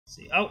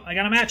See, oh, I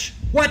got a match.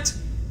 What?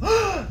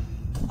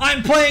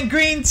 I'm playing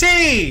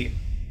Greentea!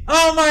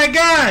 Oh my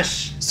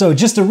gosh! So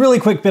just a really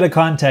quick bit of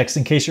context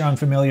in case you're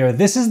unfamiliar.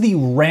 This is the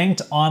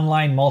ranked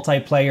online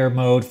multiplayer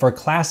mode for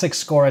classic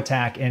score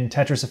attack in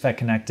Tetris Effect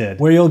Connected,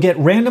 where you'll get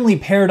randomly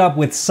paired up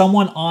with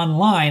someone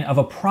online of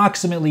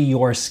approximately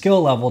your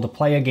skill level to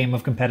play a game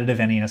of competitive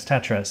NES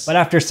Tetris. But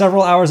after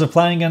several hours of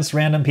playing against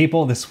random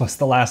people, this was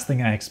the last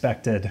thing I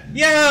expected.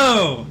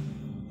 Yo!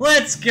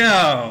 Let's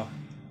go!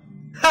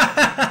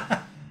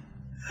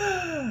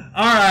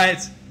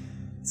 Alright,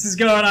 this is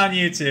going on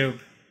YouTube.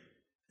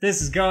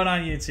 This is going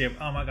on YouTube.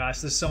 Oh my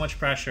gosh, there's so much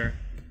pressure.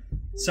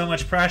 So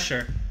much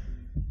pressure.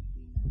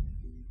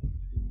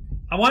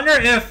 I wonder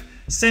if,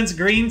 since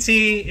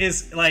Greentea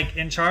is like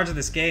in charge of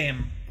this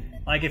game,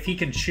 like if he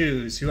can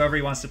choose whoever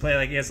he wants to play,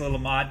 like he has a little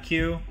mod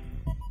queue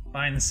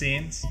behind the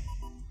scenes.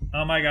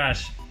 Oh my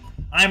gosh.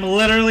 I'm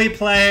literally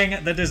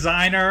playing the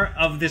designer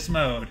of this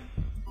mode.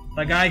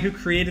 The guy who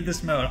created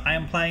this mode. I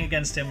am playing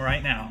against him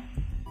right now.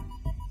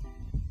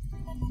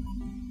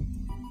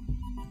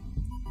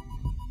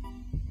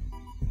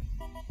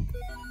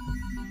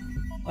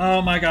 Oh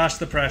my gosh,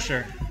 the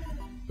pressure.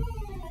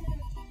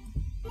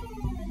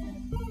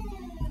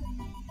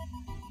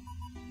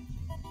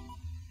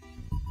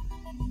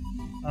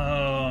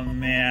 Oh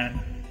man.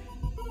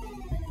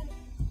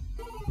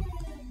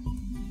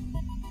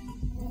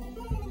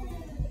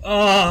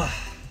 Oh.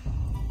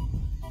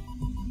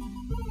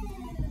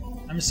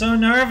 I'm so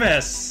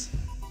nervous.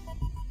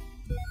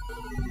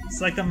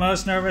 It's like the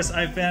most nervous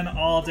I've been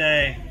all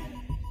day.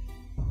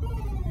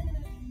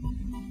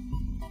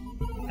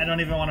 I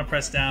don't even want to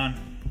press down.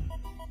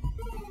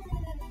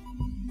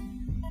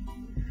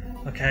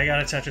 Okay, I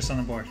got a Tetris on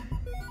the board.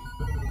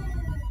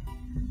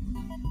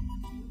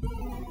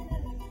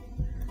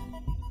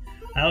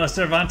 Alice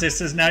Cervantes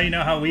says, now you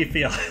know how we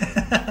feel.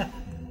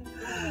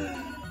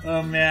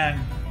 Oh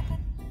man.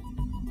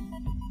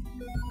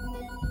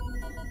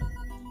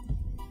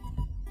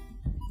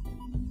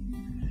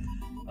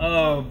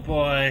 Oh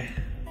boy.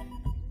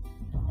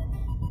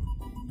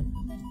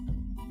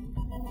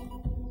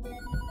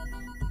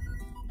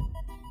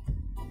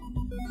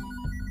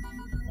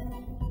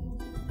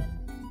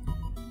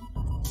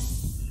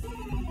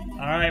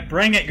 Alright,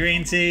 bring it,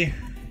 Greentea.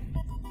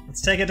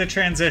 Let's take it to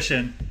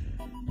transition.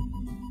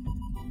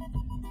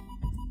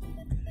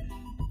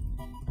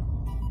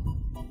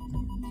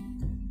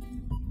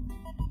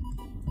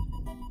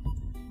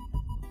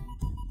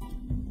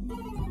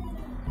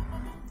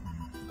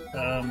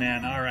 Oh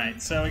man, alright.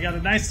 So we got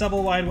a nice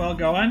double wide well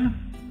going.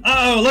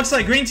 Uh oh, looks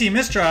like Greentea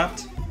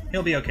misdropped.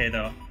 He'll be okay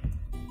though.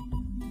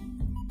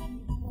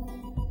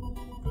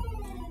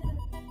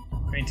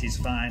 Greentea's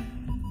fine.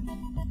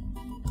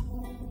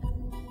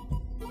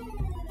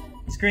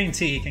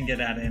 Greentea, he can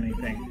get out of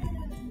anything.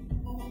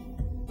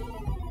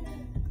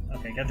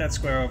 Okay, get that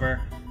square over.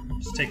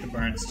 Just take the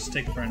burns. Just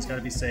take the burns.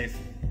 Gotta be safe.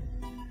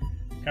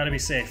 Gotta be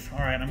safe.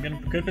 Alright, I'm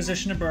in good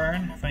position to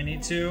burn if I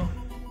need to.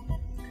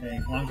 Okay,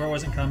 Longbow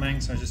wasn't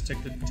coming, so I just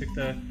took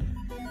the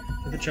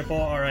triple.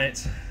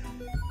 Alright.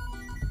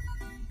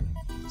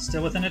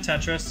 Still within a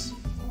Tetris.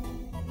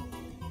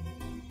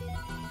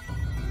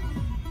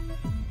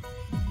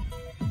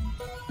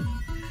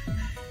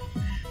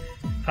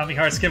 Poppy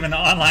Heart's giving the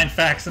online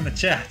facts in the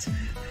chat.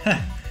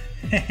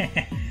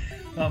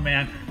 Oh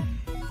man.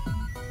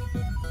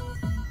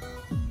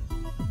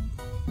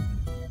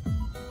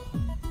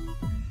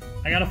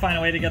 I gotta find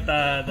a way to get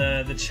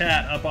the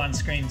chat up on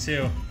screen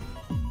too.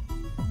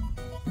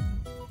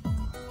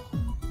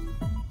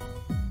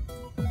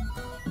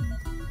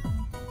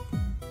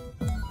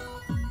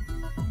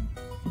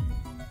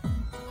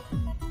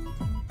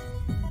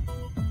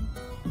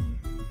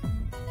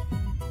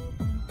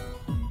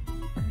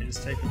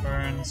 Take the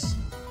burns.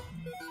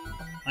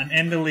 I'm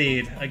in the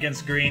lead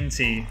against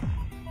Greentea.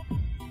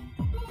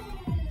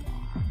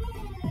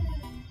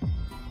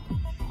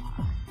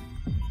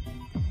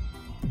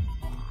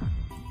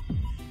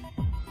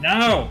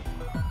 No!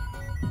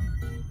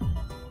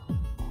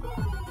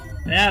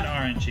 Bad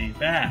RNG,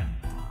 bad.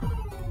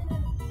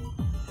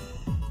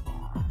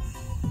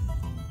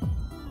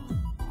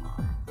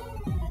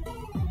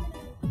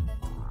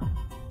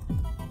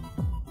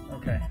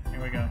 Okay,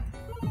 here we go.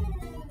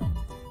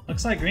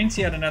 Looks like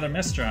Greentea had another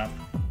misdrop.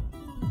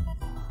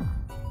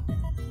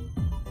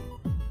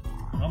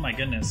 Oh my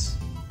goodness.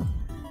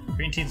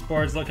 Greentea's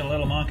board's looking a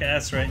little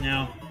monka-esque right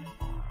now.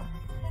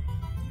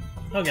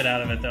 He'll get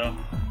out of it though.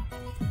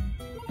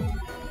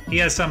 He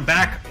has some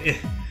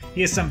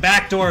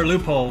backdoor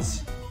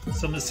loopholes.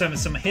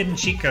 Some hidden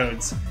cheat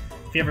codes.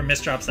 If he ever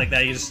misdrops like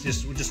that, you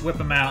just whip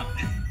him out.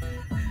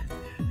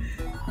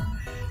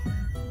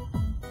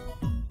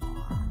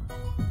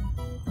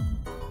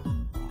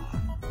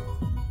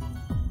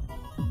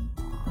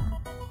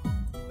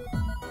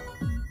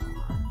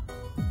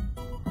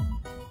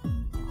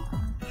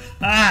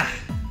 Ah!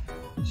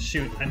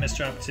 Shoot, I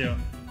misdropped too.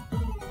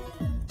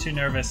 Too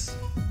nervous.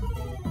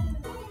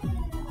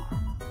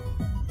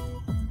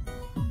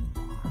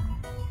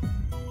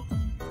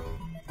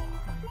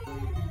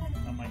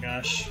 Oh my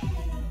gosh.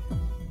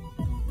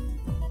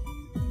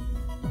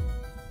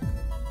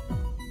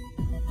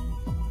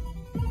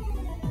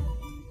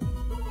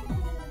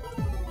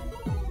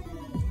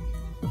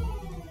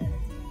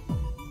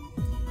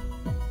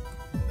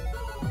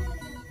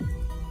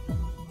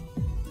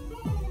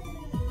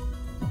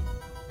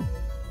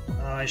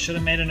 I should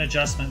have made an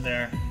adjustment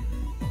there.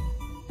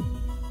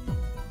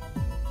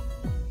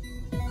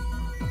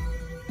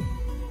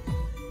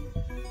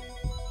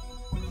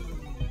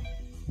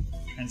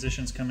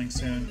 Transition's coming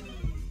soon.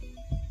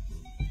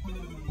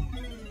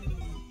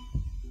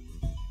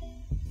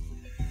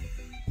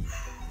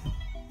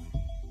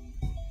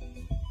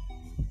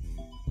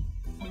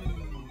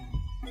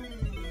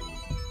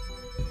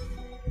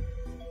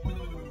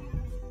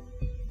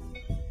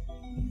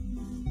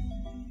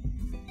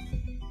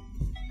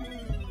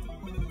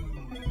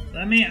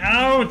 Let me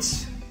out!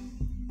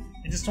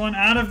 I just want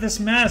out of this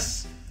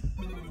mess.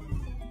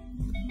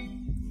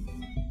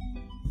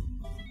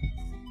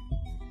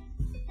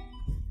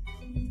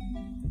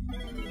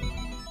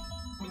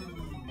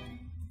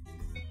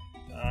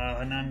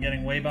 Now I'm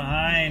getting way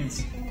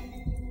behind.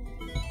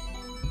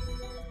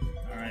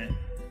 Alright.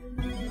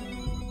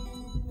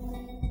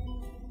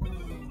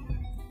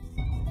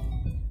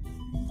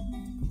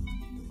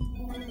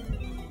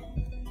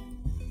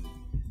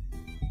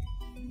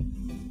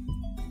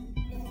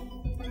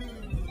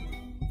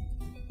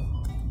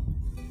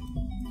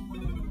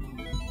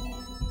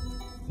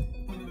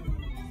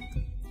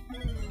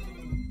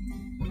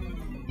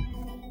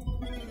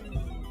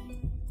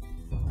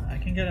 I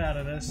can get out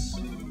of this.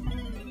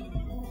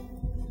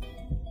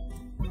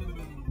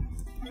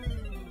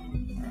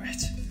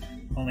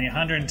 Only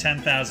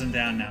 110,000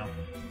 down now.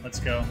 Let's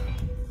go.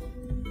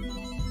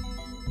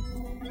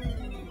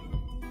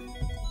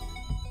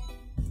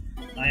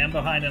 I am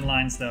behind in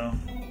lines though.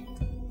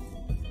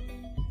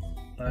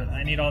 But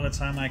I need all the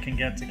time I can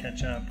get to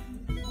catch up.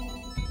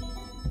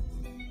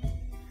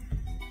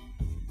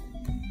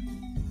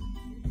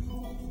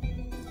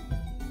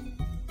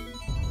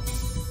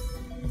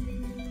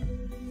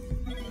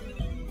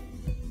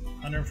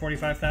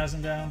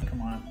 $145,000 down?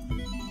 Come on.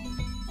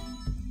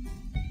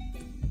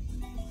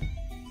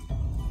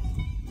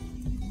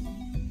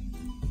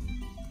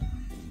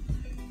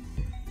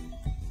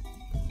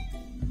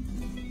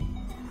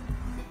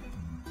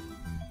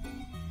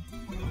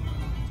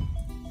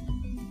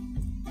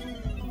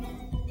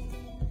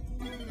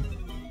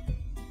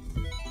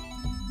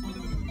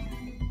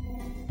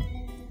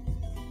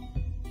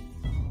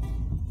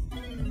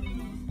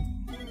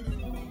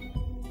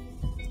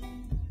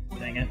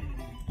 Dang it.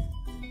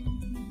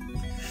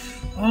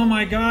 Oh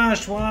my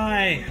gosh,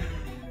 why?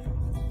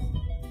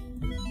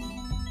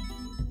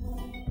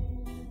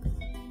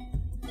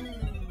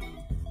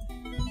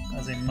 That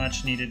was a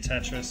much needed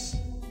Tetris.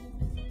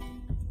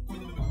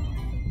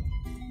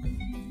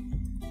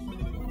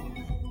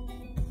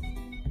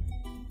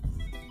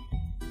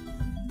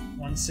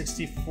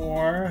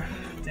 $164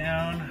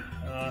 down.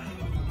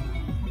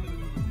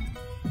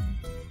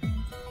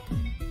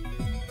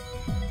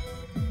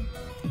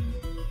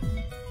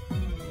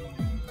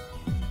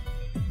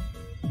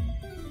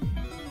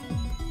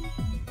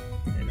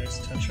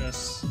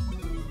 Tetris.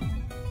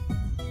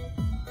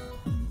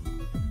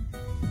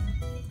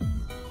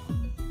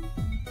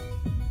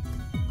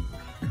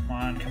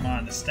 Come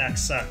on, the stack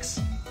sucks.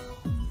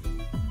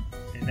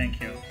 Okay, thank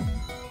you.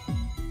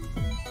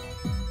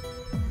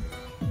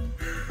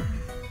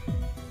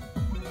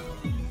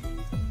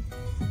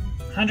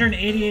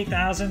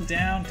 $188,000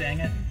 down, dang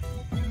it.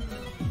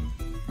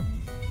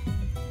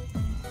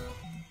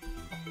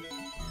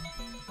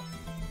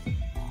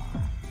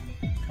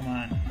 Come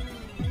on.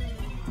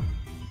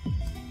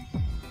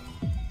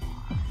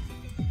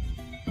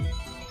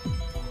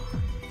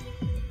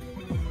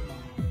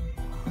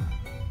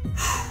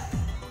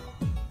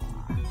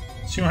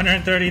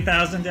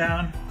 $230,000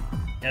 down.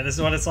 Yeah, this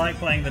is what it's like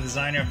playing the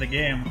designer of the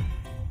game.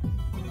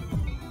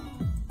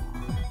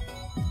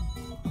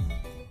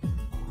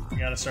 You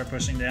gotta start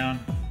pushing down.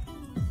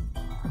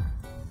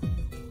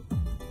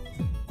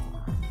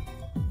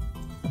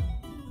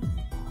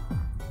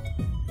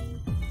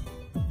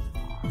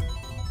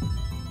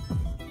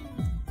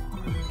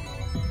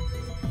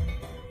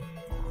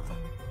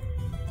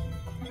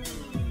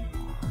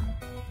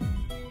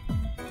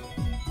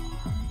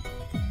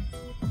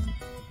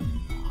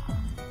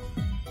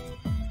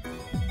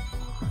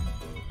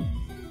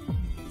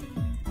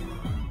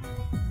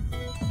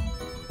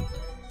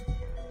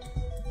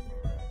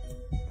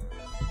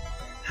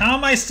 How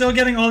am I still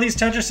getting all these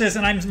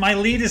Tetrises and my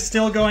lead is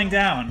still going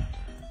down?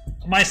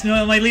 My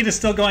lead is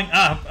still going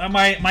up.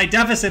 My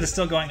deficit is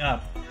still going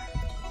up.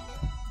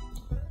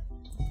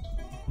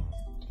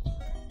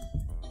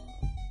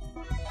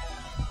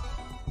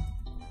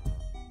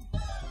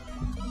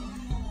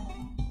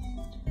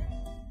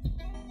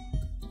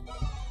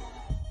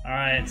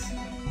 Alright.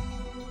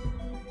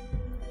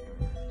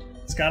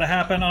 It's gotta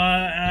happen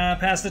on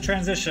past the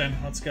transition.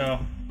 Let's go.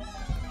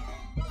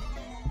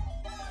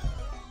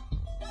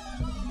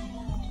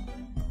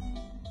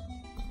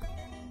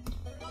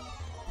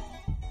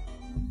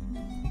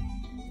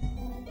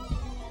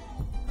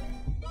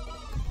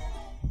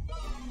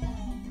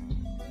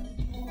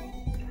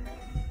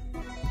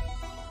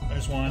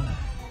 There's one.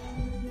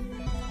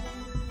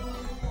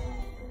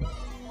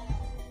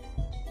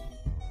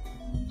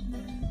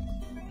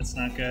 That's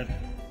not good.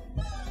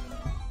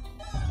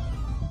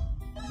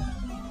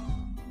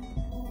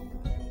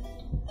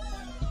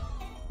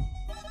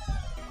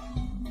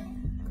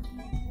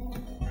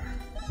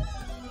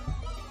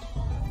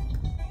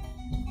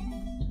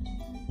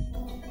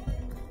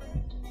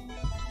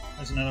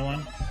 There's another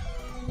one.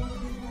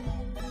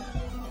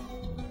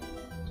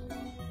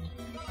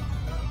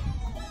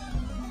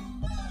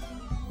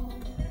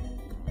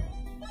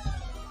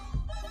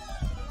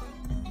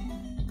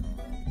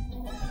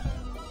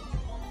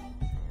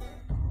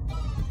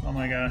 Oh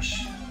my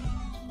gosh.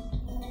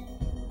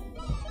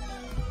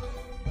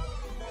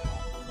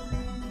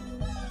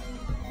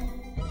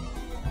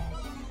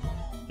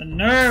 The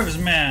nerves,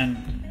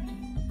 man.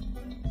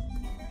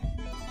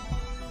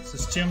 This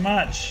is too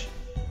much.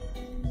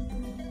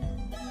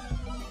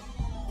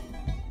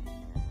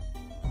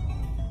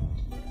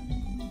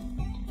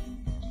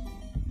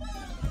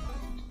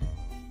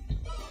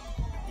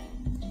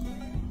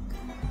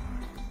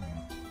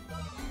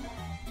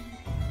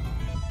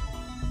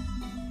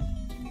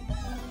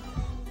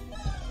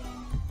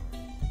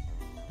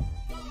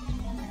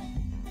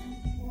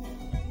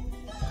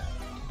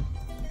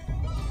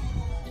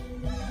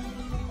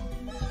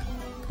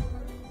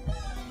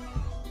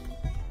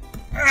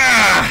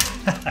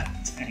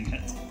 Dang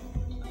it.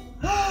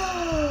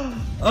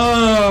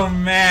 Oh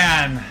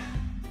man.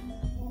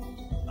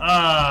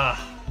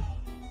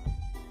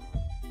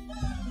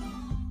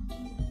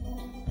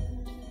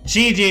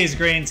 GG's,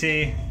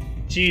 Greentea.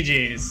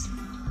 GG's.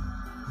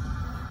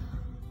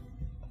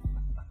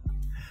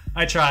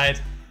 I tried.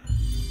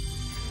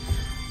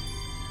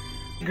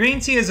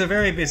 Greentea is a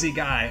very busy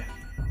guy.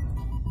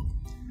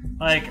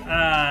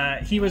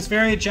 Like, he was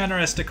very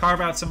generous to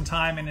carve out some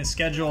time in his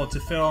schedule to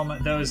film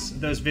those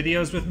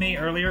videos with me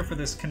earlier for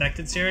this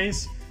Connected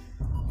series.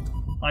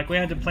 Like, we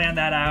had to plan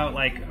that out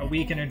like a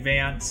week in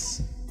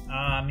advance.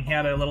 He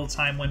had a little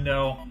time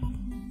window.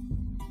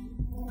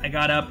 I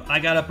got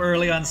up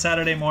early on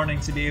Saturday morning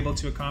to be able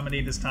to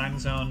accommodate his time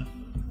zone,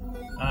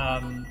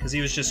 because he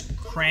was just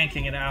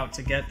cranking it out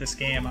to get this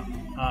game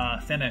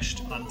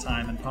finished on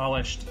time and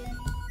polished.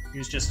 He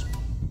was just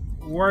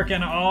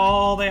working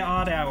all the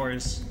odd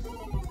hours.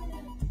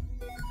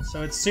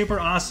 So it's super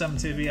awesome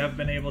to have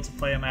been able to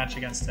play a match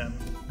against him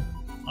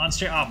on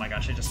stream. Oh my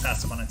gosh, I just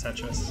passed him on a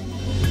Tetris.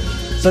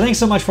 So thanks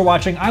so much for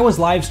watching. I was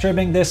live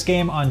streaming this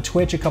game on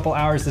Twitch a couple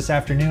hours this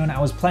afternoon.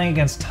 I was playing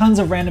against tons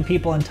of random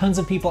people and tons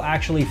of people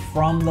actually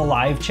from the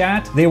live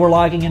chat. They were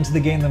logging into the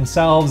game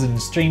themselves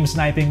and stream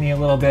sniping me a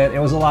little bit. It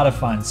was a lot of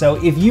fun.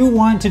 So if you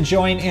want to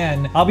join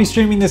in, I'll be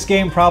streaming this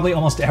game probably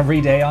almost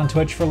every day on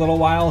Twitch for a little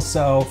while.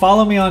 So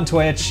follow me on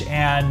Twitch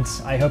and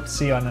I hope to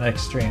see you on the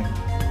next stream.